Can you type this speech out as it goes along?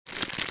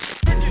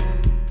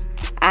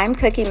I'm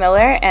Cookie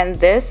Miller, and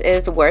this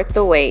is Worth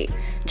the Wait.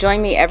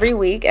 Join me every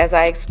week as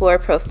I explore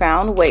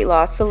profound weight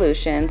loss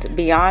solutions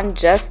beyond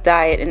just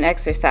diet and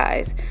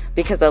exercise,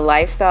 because a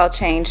lifestyle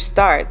change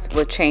starts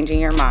with changing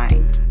your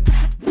mind.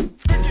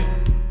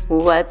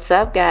 What's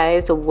up,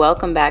 guys?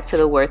 Welcome back to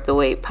the Worth the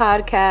Wait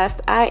podcast.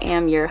 I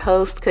am your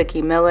host,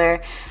 Cookie Miller.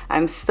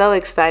 I'm so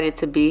excited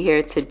to be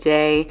here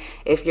today.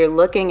 If you're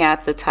looking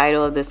at the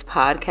title of this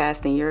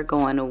podcast and you're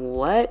going,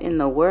 what in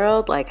the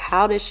world? Like,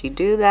 how did she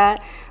do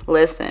that?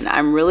 Listen,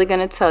 I'm really going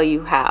to tell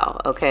you how,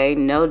 okay?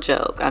 No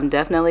joke. I'm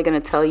definitely going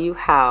to tell you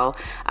how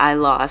I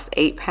lost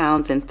 8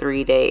 pounds in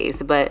 3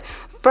 days. But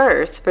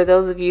first, for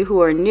those of you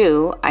who are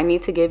new, I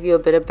need to give you a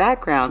bit of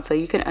background so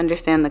you can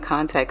understand the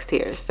context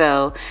here.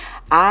 So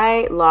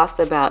I lost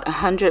about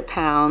 100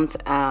 pounds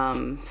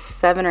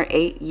 7 or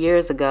 8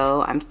 years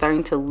ago. I'm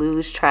starting to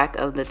lose track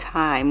of the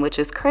time, which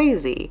is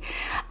crazy.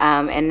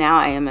 And now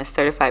I am a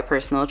certified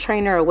personal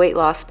trainer, a weight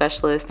loss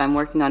specialist. I'm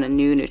working on a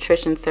new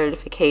nutrition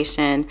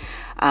certification.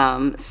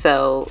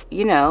 So,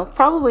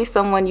 probably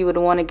someone you would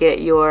want to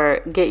get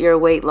your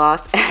weight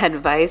loss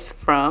advice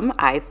from.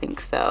 I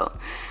think so.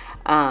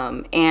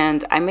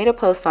 And I made a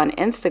post on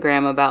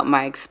Instagram about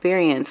my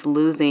experience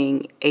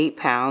losing 8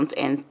 pounds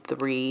in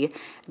 3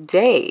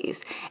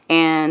 days.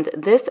 And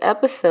this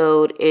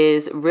episode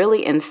is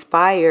really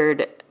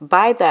inspired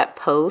by that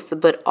post,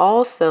 but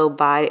also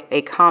by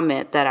a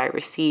comment that I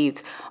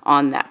received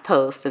on that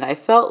post. And I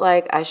felt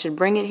like I should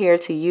bring it here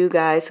to you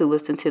guys who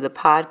listen to the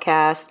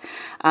podcast,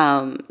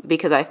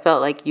 because I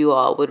felt like you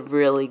all would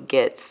really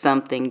get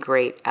something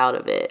great out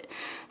of it.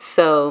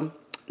 So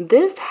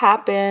this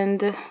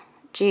happened,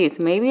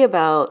 maybe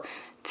about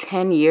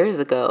 10 years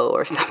ago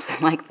or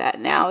something like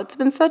that now. It's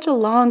been such a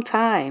long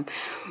time.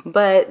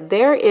 But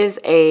there is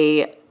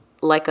a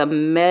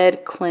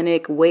med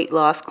clinic, weight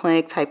loss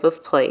clinic type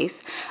of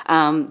place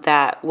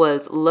that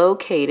was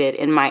located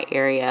in my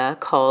area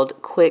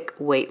called Quick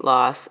Weight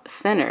Loss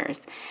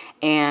Centers.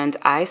 And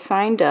I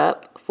signed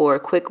up for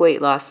Quick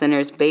Weight Loss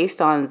Centers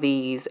based on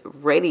these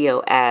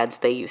radio ads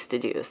they used to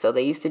do. So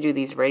they used to do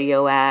these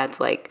radio ads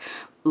like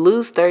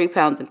lose 30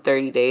 pounds in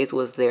 30 days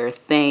was their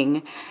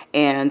thing.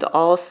 And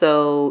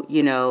also,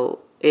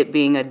 it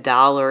being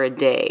 $1 a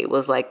day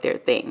was like their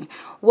thing.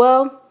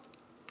 Well,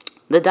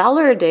 the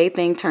 $1 a day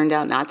thing turned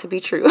out not to be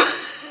true.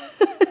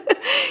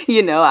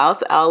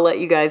 I'll let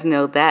you guys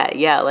know that.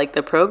 Yeah, like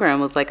the program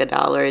was like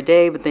 $1 a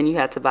day, but then you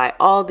had to buy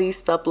all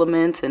these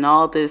supplements and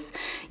all this,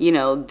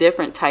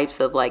 different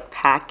types of like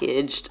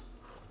packaged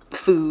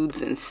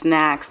foods and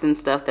snacks and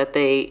stuff that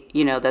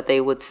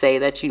they would say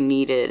that you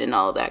needed and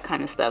all that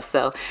kind of stuff.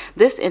 So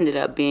this ended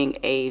up being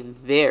a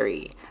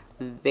very,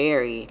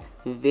 very,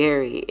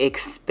 very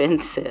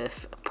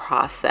expensive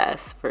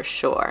process for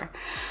sure.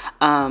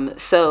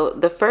 So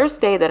the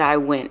first day that I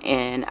went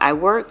in, I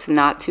worked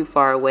not too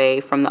far away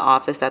from the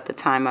office at the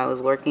time. I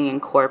was working in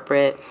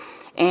corporate.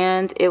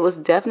 And it was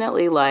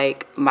definitely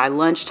like my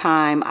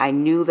lunchtime. I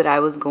knew that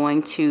I was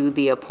going to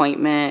the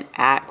appointment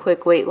at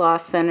Quick Weight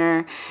Loss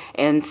Center.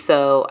 And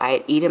so I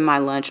had eaten my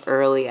lunch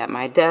early at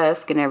my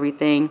desk and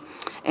everything.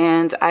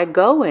 And I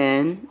go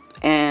in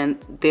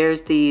and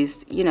there's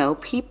these,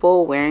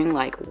 people wearing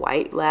like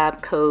white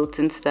lab coats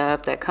and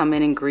stuff that come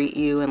in and greet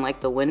you. And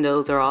like the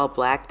windows are all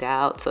blacked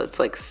out. So it's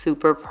like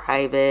super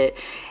private.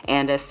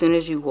 And as soon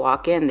as you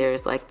walk in,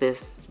 there's like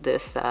this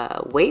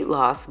weight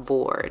loss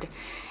board.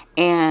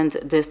 And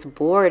this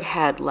board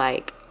had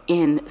like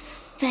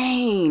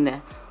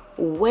insane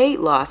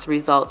weight loss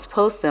results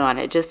posted on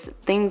it. Just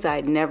things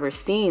I'd never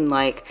seen,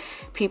 like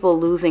people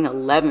losing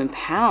 11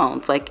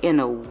 pounds like in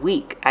a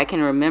week. I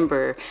can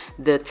remember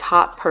the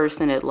top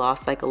person had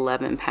lost like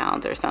 11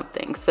 pounds or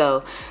something.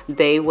 So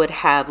they would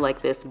have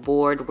like this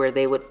board where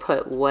they would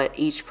put what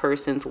each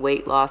person's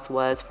weight loss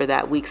was for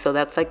that week. So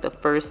that's like the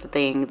first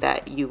thing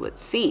that you would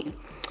see.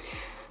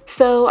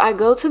 So I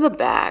go to the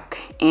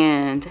back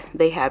and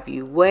they have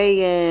you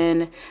weigh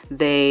in.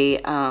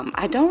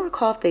 I don't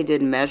recall if they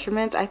did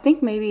measurements. I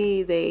think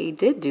maybe they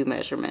did do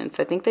measurements.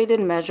 And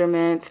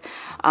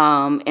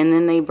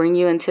then they bring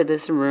you into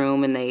this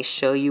room and they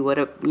show you what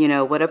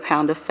a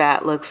pound of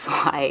fat looks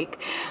like,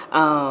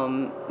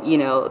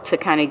 to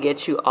kind of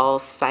get you all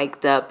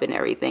psyched up and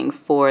everything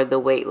for the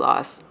weight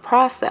loss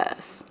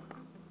process.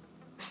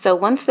 So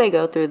once they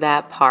go through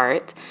that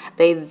part,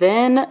 they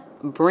then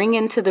bring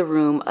into the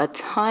room a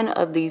ton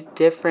of these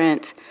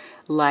different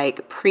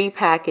like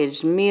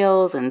prepackaged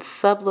meals and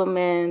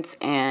supplements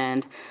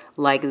and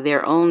like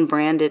their own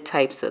branded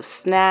types of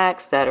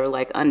snacks that are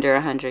like under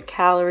 100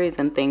 calories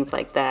and things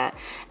like that.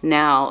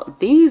 Now,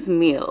 these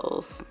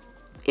meals,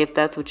 if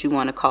that's what you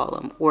want to call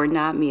them, were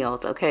not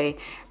meals, okay?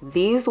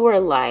 These were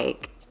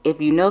like, if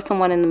you know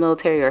someone in the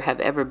military or have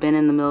ever been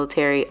in the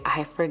military,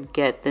 I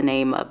forget the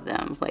name of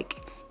them,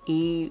 like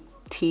ET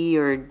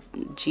or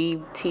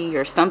GT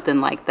or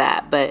something like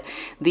that. But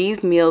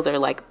these meals are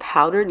like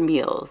powdered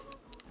meals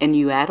and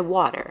you add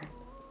water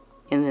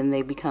and then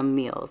they become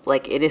meals.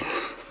 Like it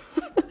is,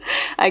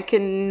 I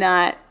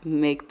cannot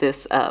make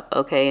this up,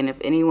 okay? And if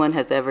anyone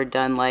has ever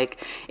done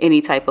like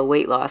any type of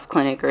weight loss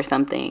clinic or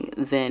something,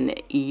 then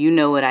you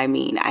know what I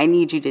mean. I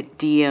need you to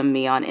DM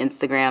me on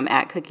Instagram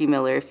at Cookie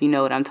Miller if you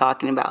know what I'm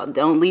talking about.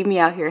 Don't leave me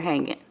out here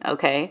hanging,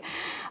 okay?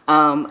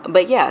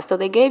 But yeah, so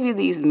they gave you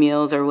these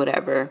meals or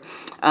whatever,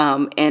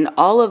 and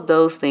all of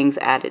those things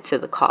added to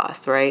the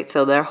cost, right?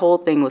 So their whole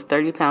thing was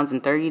 30 pounds in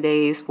 30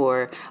 days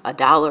for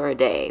 $1 a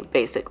day,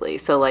 basically.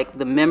 So like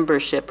the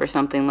membership or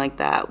something like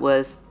that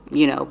was,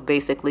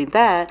 basically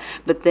that.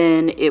 But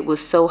then it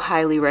was so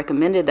highly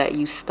recommended that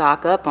you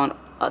stock up on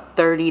a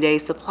 30-day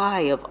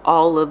supply of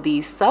all of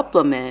these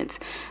supplements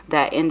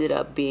that ended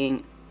up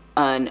being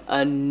an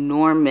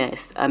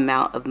enormous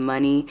amount of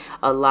money,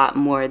 a lot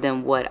more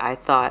than what I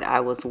thought I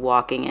was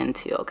walking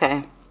into,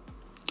 okay?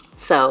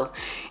 So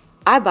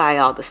I buy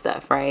all the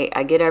stuff, right?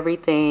 I get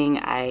everything.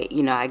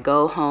 I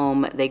go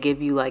home. They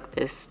give you like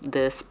this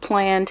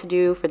plan to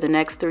do for the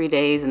next 3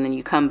 days, and then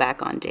you come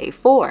back on day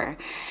 4.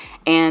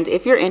 And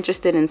if you're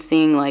interested in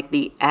seeing like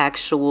the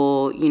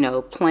actual,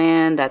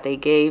 plan that they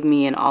gave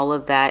me and all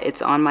of that,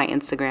 it's on my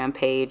Instagram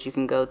page. You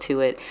can go to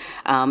it,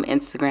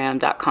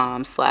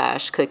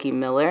 Instagram.com/Cookie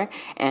Miller,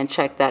 and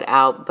check that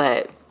out.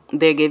 But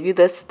they give you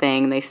this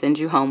thing, they send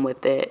you home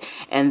with it,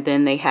 and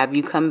then they have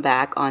you come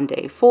back on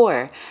day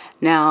 4.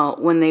 Now,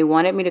 when they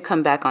wanted me to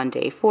come back on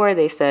day 4,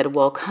 they said,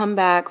 well, come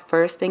back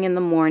first thing in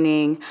the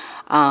morning,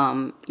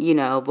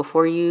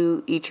 before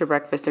you eat your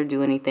breakfast or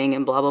do anything,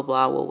 and blah, blah,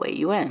 blah, we'll weigh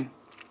you in.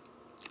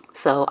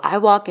 So I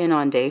walk in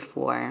on day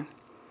 4.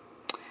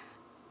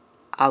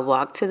 I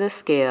walk to the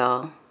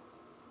scale.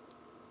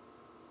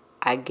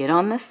 I get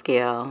on the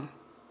scale.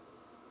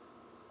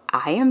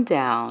 I am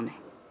down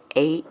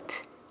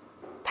 8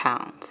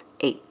 pounds.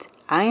 8.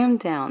 I am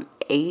down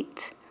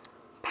 8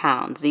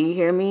 pounds. Do you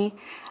hear me?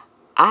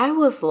 I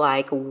was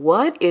like,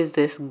 what is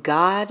this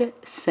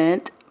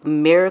God-sent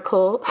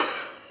miracle?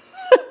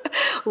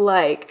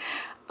 Like,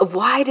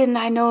 why didn't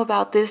I know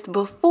about this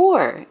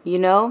before,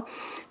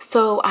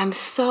 So I'm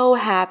so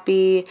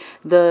happy.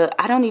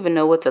 I don't even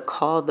know what to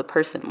call the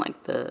person,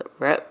 like the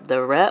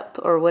rep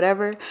or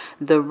whatever.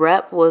 The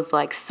rep was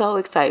like so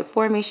excited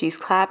for me. She's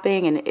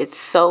clapping, and it's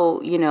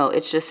so,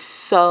 it's just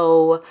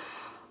so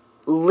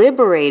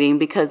liberating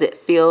because it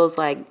feels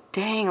like,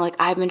 dang, like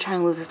I've been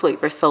trying to lose this weight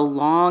for so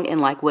long, and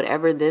like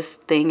whatever this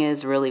thing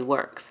is really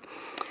works.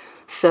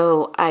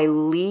 So I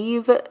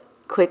leave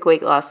Quick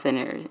Weight Loss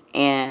Centers,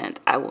 and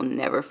I will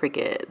never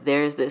forget,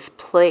 there's this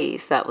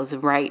place that was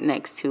right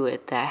next to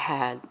it that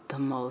had the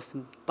most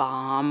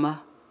bomb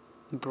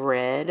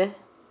bread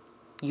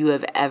you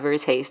have ever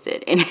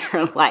tasted in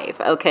your life,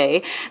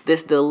 okay?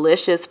 This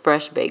delicious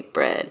fresh baked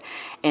bread.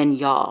 And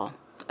y'all,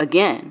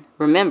 again,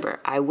 remember,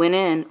 I went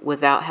in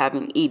without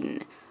having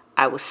eaten.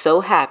 I was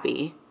so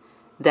happy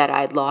that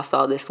I'd lost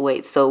all this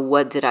weight. So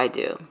what did I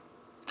do?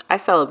 I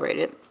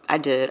celebrated. I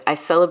did. I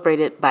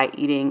celebrated by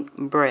eating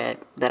bread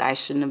that I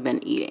shouldn't have been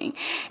eating.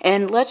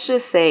 And let's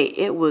just say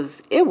it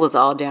was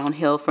all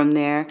downhill from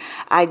there.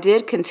 I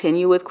did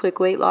continue with Quick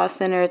Weight Loss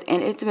Centers,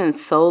 and it's been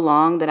so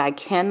long that I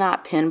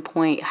cannot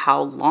pinpoint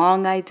how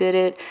long I did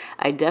it.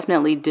 I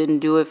definitely didn't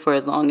do it for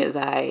as long as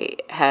I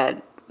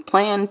had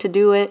planned to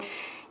do it.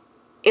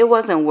 It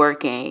wasn't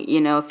working.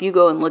 If you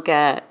go and look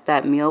at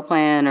that meal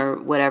plan or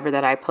whatever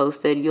that I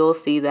posted, you'll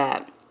see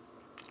that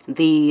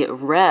the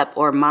rep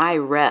or my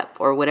rep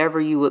or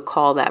whatever you would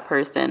call that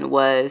person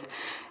was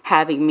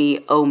having me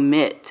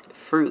omit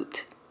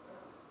fruit.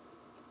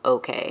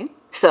 Okay.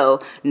 So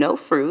no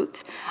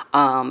fruit,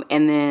 or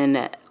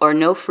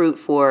no fruit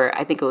for,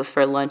 I think it was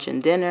for lunch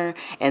and dinner.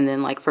 And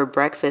then like for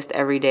breakfast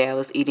every day, I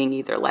was eating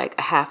either like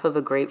a half of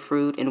a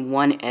grapefruit and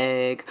 1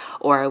 egg,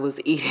 or I was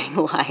eating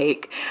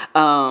like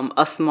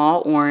a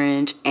small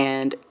orange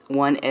and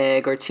 1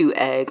 egg or 2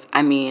 eggs.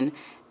 I mean,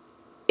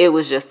 it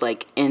was just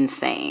like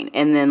insane.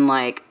 And then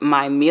like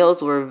my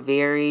meals were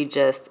very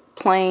just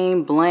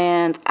plain,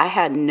 bland. I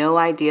had no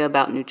idea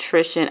about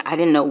nutrition. I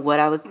didn't know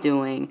what I was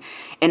doing.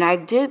 And I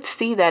did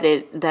see that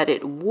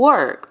it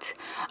worked.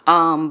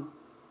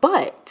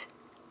 But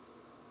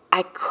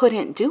I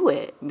couldn't do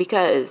it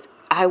because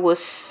I was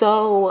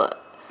so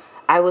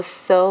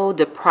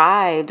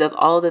deprived of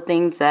all the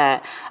things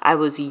that I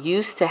was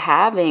used to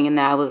having and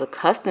that I was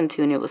accustomed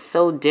to. And it was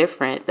so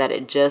different that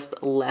it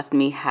just left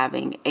me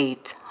having a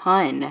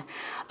ton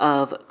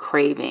of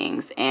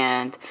cravings.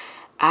 And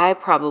I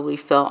probably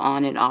fell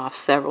on and off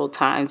several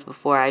times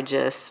before I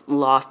just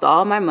lost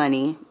all my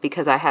money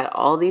because I had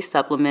all these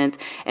supplements,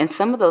 and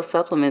some of those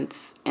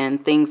supplements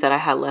and things that I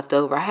had left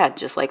over, I had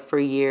just like for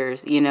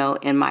years,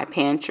 in my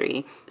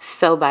pantry.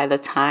 So by the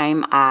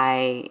time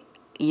I,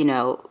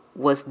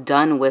 was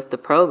done with the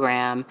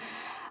program,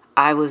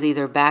 I was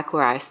either back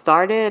where I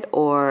started,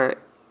 or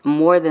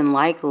more than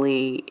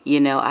likely,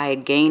 I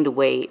had gained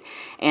weight.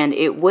 And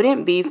it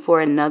wouldn't be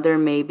for another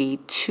maybe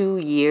 2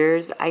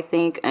 years, I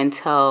think,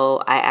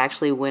 until I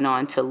actually went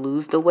on to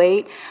lose the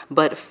weight.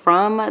 But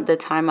from the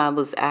time I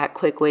was at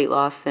Quick Weight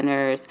Loss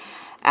Centers,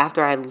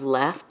 after I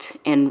left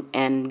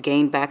and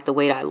gained back the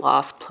weight I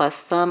lost plus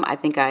some, I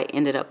think I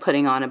ended up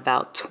putting on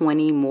about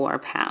 20 more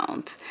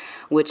pounds,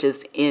 which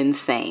is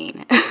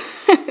insane.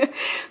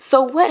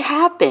 So what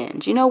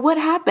happened? What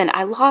happened?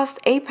 I lost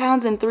 8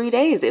 pounds in 3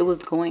 days. It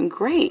was going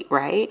great,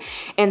 right?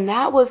 And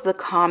that was the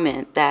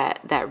comment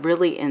that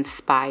really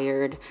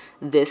inspired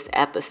this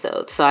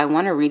episode. So I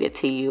want to read it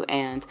to you,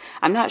 and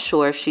I'm not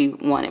sure if she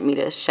wanted me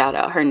to shout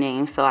out her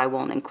name, so I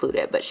won't include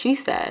it. But she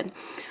said,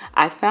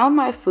 "I found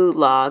my food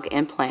log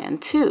and plan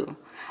too.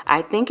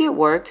 I think it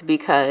worked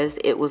because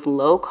it was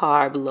low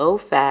carb, low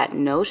fat,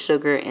 no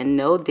sugar, and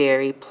no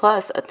dairy,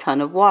 plus a ton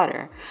of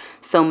water.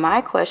 So my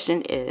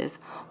question is,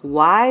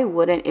 why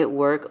wouldn't it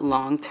work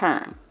long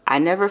term? I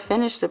never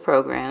finished the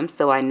program,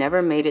 so I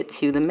never made it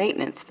to the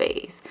maintenance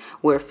phase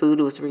where food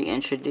was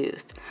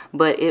reintroduced.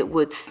 But it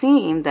would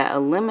seem that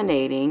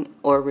eliminating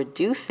or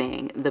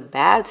reducing the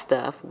bad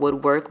stuff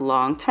would work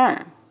long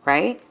term,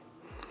 right?"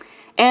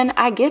 And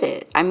I get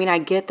it. I mean, I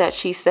get that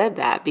she said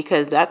that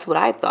because that's what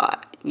I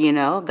thought.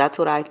 That's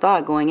what I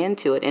thought going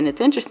into it. And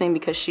it's interesting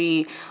because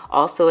she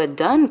also had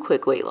done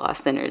quick weight loss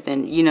centers,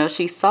 and,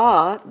 she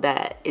saw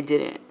that it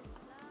didn't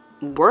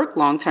work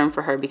long term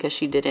for her because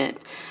she didn't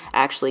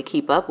actually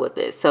keep up with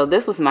it. So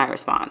this was my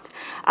response.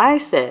 I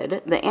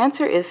said, the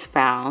answer is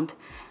found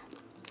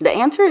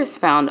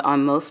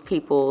on most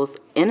people's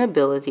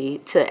inability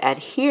to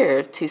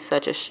adhere to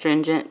such a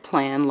stringent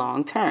plan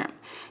long term.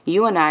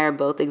 You and I are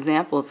both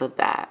examples of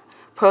that.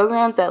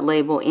 Programs that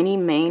label any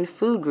main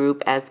food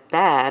group as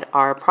bad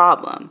are a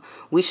problem.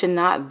 We should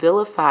not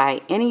vilify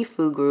any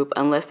food group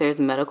unless there's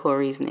medical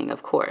reasoning,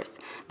 of course.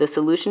 The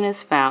solution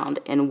is found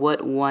in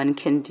what one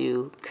can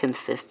do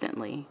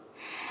consistently.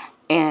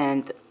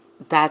 And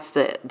that's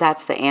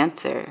the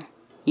answer,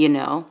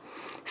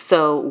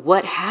 So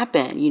what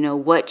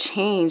happened? What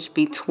changed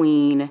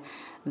between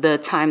the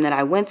time that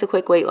I went to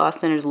quick weight loss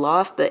centers,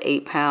 lost the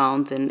 8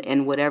 pounds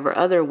and whatever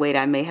other weight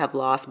I may have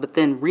lost, but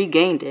then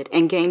regained it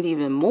and gained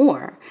even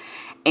more,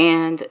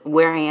 and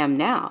where I am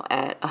now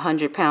at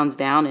 100 pounds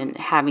down and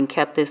having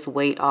kept this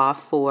weight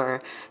off for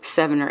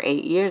 7 or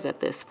 8 years at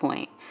this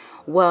point?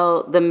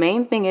 Well, the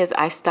main thing is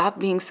I stopped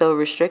being so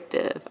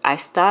restrictive. I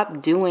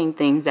stopped doing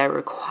things that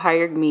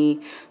required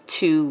me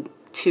to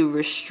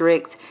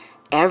restrict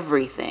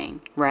everything,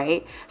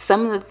 right?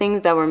 Some of the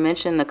things that were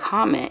mentioned in the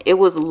comment, it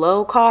was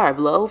low carb,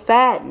 low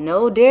fat,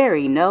 no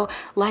dairy, no,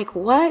 like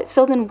what?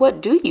 So then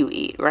what do you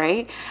eat,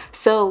 right?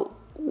 So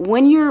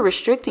when you're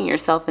restricting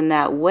yourself in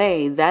that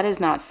way, that is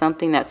not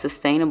something that's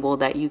sustainable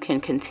that you can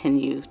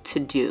continue to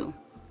do,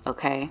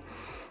 okay?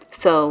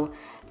 So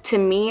to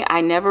me,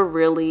 I never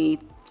really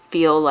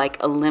feel like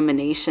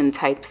elimination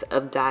types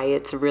of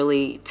diets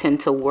really tend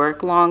to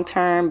work long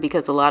term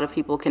because a lot of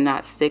people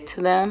cannot stick to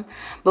them.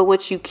 But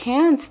what you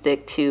can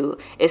stick to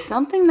is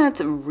something that's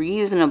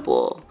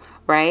reasonable,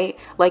 right?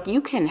 Like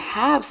you can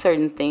have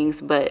certain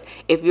things, but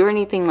if you're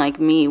anything like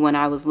me when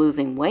I was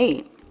losing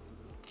weight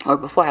or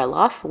before I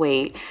lost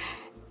weight,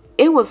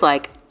 it was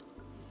like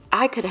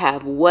I could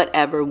have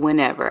whatever,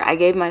 whenever. I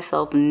gave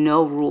myself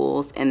no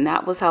rules, and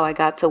that was how I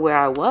got to where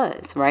I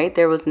was, right?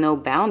 There was no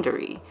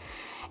boundary.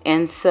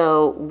 And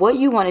so what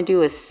you want to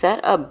do is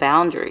set up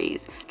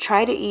boundaries.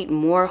 Try to eat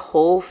more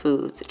whole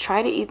foods.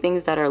 Try to eat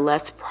things that are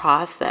less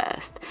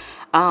processed.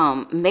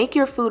 Make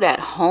your food at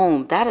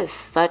home. That is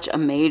such a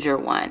major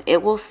one.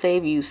 It will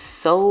save you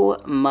so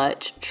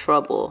much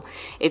trouble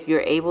if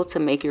you're able to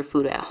make your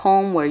food at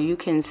home where you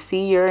can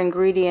see your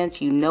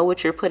ingredients. You know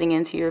what you're putting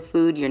into your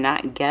food. You're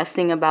not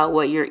guessing about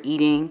what you're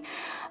eating.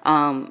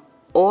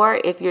 Or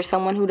if you're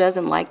someone who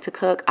doesn't like to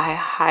cook, I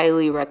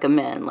highly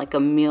recommend like a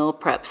meal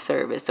prep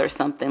service or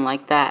something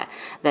like that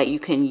you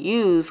can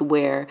use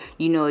where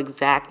you know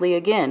exactly,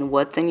 again,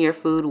 what's in your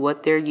food,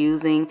 what they're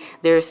using.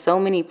 There are so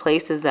many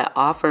places that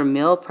offer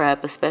meal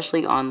prep,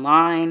 especially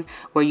online,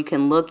 where you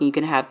can look and you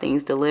can have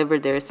things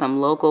delivered. There are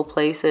some local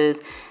places.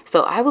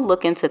 So I would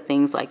look into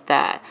things like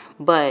that.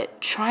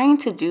 But trying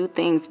to do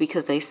things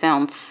because they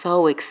sound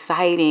so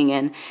exciting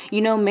and,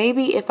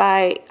 maybe if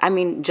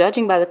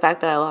judging by the fact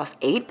that I lost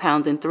 8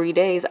 pounds in 3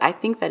 days, I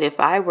think that if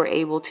I were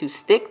able to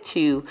stick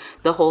to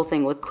the whole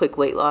thing with quick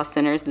weight loss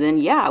centers, then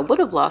yeah, I would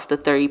have lost the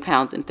 30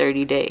 pounds in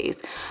 30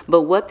 days.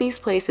 But what these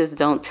places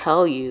don't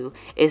tell you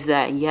is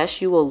that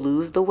yes, you will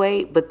lose the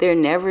weight, but they're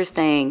never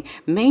saying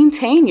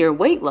maintain your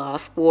weight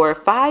loss for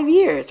 5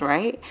 years,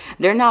 right?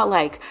 They're not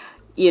like,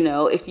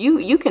 if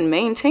you can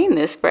maintain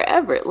this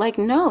forever. Like,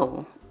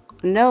 no,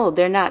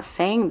 they're not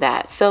saying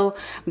that. So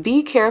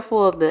be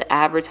careful of the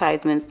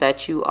advertisements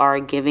that you are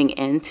giving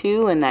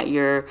into and that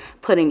you're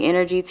putting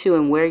energy to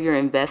and where you're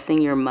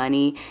investing your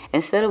money,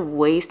 instead of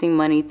wasting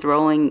money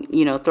throwing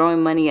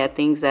money at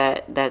things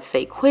that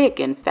say quick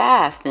and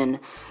fast and,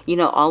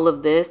 all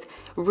of this.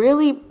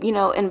 Really,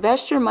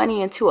 invest your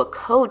money into a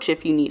coach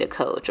if you need a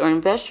coach, or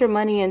invest your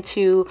money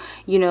into,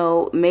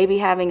 maybe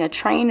having a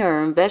trainer,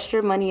 or invest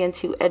your money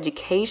into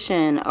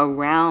education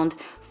around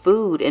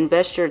food,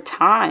 invest your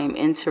time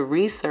into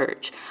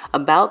research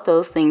about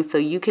those things so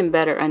you can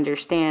better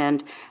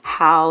understand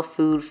how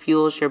food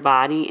fuels your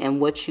body and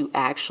what you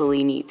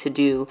actually need to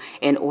do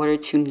in order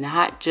to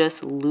not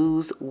just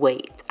lose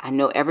weight. I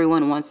know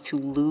everyone wants to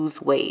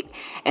lose weight,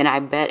 and I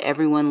bet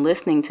everyone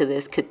listening to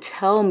this could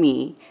tell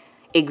me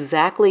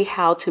exactly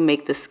how to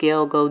make the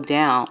scale go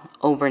down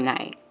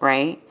overnight,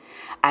 right?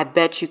 I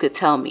bet you could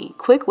tell me.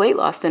 Quick weight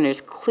loss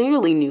centers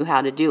clearly knew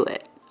how to do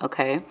it,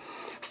 okay?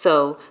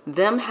 So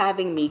them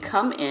having me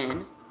come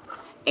in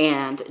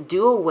and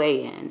do a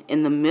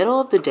weigh-in the middle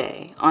of the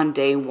day on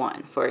day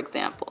 1, for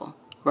example,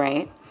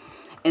 right?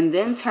 And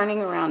then turning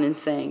around and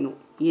saying,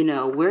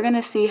 we're going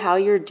to see how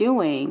you're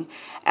doing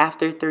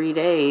after 3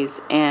 days.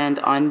 And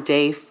on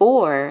day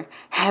 4,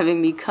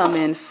 having me come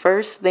in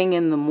first thing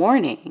in the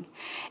morning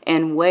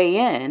and weigh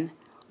in.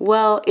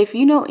 Well, if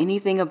you know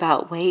anything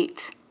about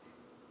weight,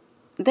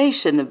 they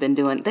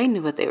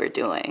knew what they were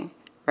doing,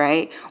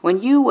 right?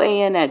 When you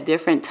weigh in at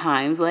different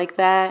times like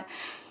that,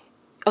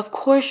 of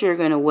course you're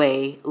going to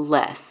weigh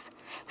less.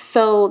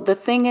 So the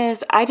thing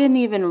is, I didn't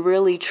even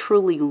really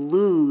truly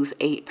lose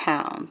 8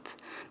 pounds.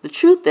 The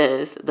truth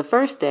is, the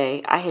first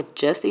day, I had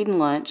just eaten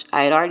lunch.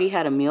 I had already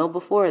had a meal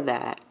before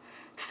that.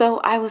 So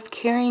I was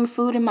carrying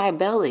food in my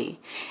belly.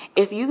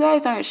 If you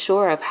guys aren't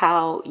sure of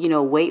how,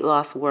 weight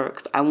loss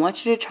works, I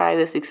want you to try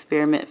this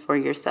experiment for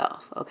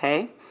yourself,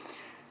 okay?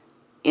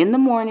 In the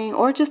morning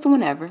or just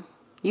whenever,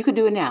 you could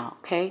do it now,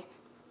 okay?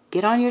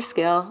 Get on your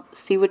scale,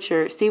 see what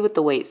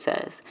the weight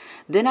says.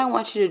 Then I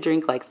want you to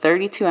drink like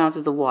 32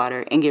 ounces of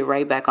water and get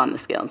right back on the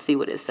scale and see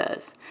what it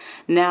says.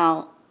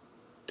 Now,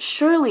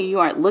 surely you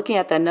aren't looking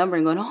at that number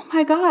and going, oh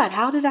my God,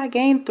 how did I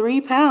gain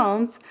 3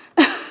 pounds?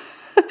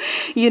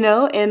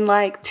 In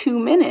like 2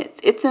 minutes.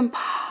 It's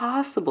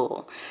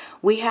impossible.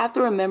 We have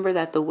to remember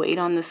that the weight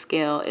on the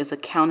scale is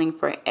accounting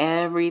for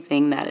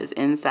everything that is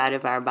inside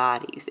of our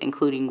bodies,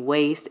 including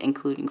waste,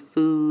 including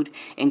food,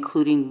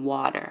 including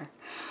water.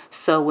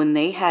 So when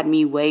they had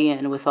me weigh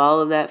in with all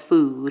of that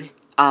food,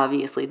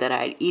 obviously, that I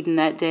had eaten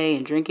that day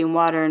and drinking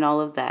water and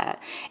all of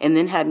that, and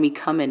then had me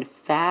come in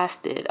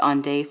fasted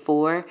on day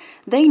 4,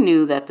 they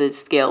knew that the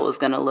scale was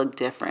going to look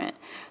different.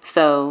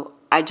 So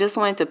I just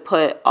wanted to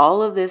put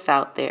all of this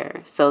out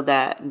there so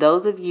that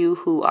those of you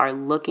who are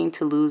looking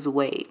to lose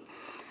weight,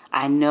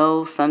 I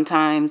know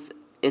sometimes,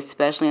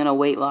 especially on a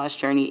weight loss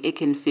journey, it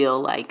can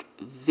feel like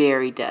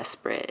very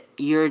desperate.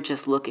 You're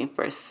just looking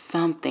for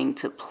something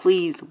to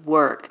please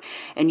work,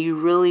 and you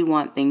really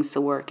want things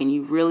to work, and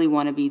you really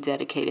want to be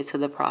dedicated to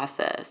the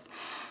process.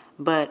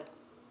 But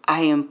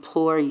I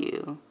implore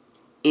you,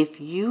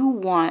 if you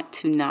want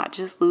to not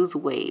just lose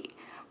weight,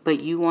 but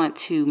you want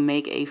to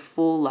make a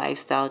full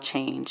lifestyle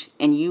change,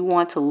 and you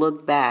want to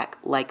look back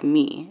like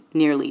me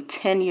nearly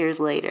 10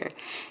 years later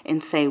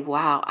and say,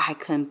 wow, I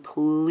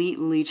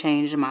completely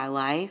changed my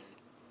life,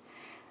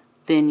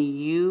 then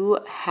you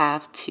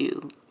have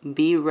to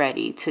be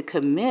ready to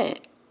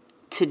commit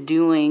to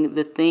doing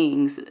the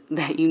things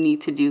that you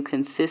need to do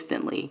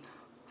consistently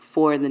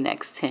for the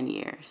next 10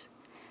 years.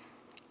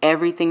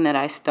 Everything that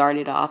I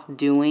started off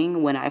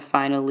doing when I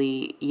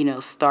finally,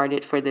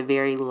 started for the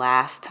very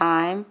last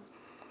time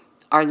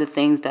are the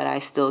things that I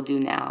still do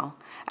now.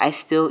 I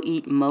still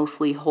eat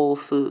mostly whole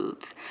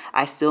foods.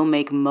 I still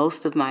make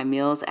most of my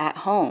meals at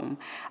home.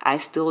 I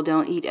still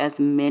don't eat as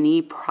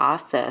many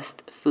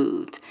processed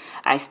foods.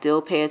 I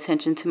still pay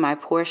attention to my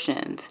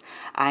portions.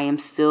 I am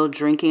still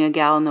drinking a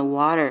gallon of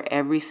water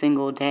every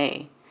single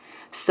day.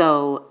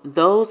 So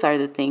those are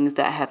the things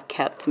that have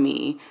kept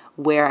me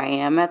where I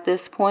am at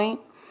this point.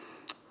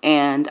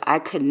 And I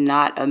could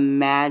not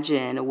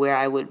imagine where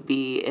I would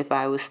be if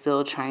I was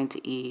still trying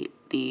to eat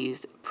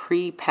these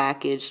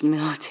pre-packaged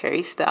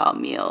military-style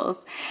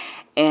meals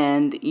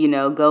and,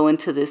 go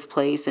into this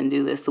place and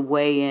do this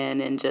weigh-in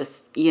and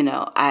just,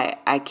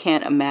 I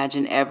can't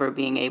imagine ever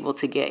being able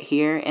to get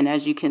here. And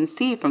as you can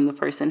see from the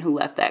person who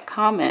left that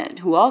comment,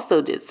 who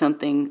also did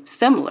something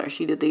similar,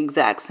 she did the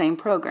exact same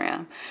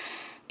program.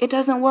 It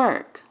doesn't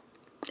work.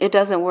 It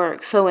doesn't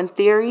work. So in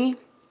theory,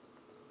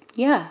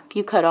 yeah, if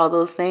you cut all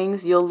those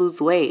things, you'll lose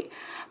weight.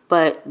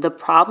 But the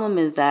problem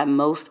is that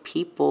most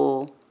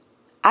people,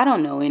 I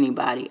don't know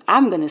anybody,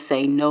 I'm going to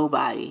say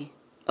nobody,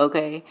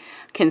 okay,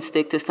 can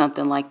stick to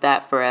something like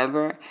that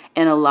forever.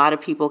 And a lot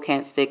of people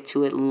can't stick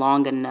to it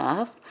long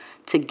enough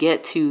to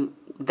get to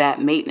that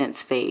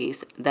maintenance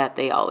phase that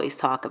they always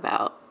talk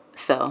about.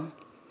 So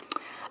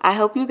I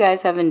hope you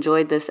guys have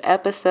enjoyed this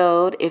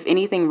episode. If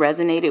anything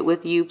resonated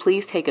with you,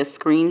 please take a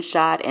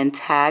screenshot and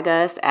tag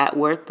us at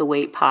Worth the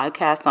Wait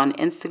Podcast on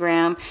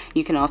Instagram.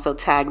 You can also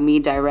tag me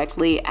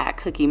directly at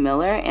Cookie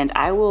Miller, and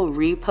I will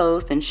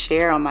repost and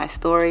share on my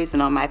stories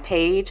and on my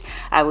page.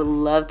 I would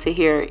love to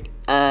hear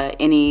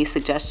any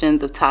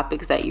suggestions of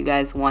topics that you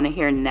guys want to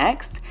hear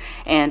next.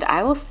 And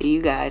I will see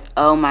you guys.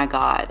 Oh my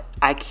God,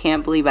 I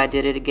can't believe I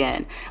did it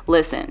again.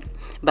 Listen.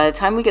 By the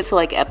time we get to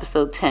like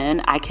episode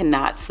 10, I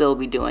cannot still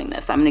be doing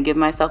this. I'm going to give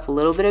myself a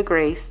little bit of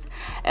grace.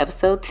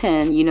 Episode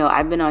 10,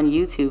 I've been on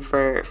YouTube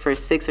for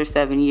 6 or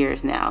 7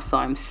 years now. So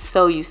I'm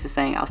so used to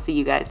saying I'll see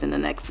you guys in the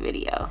next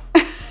video.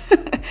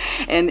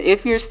 And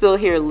if you're still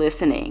here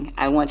listening,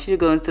 I want you to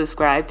go and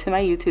subscribe to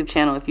my YouTube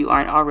channel if you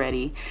aren't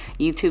already,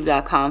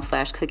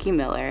 youtube.com/Cookie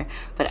Miller.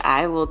 But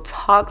I will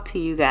talk to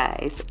you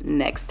guys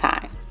next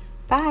time.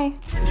 Bye.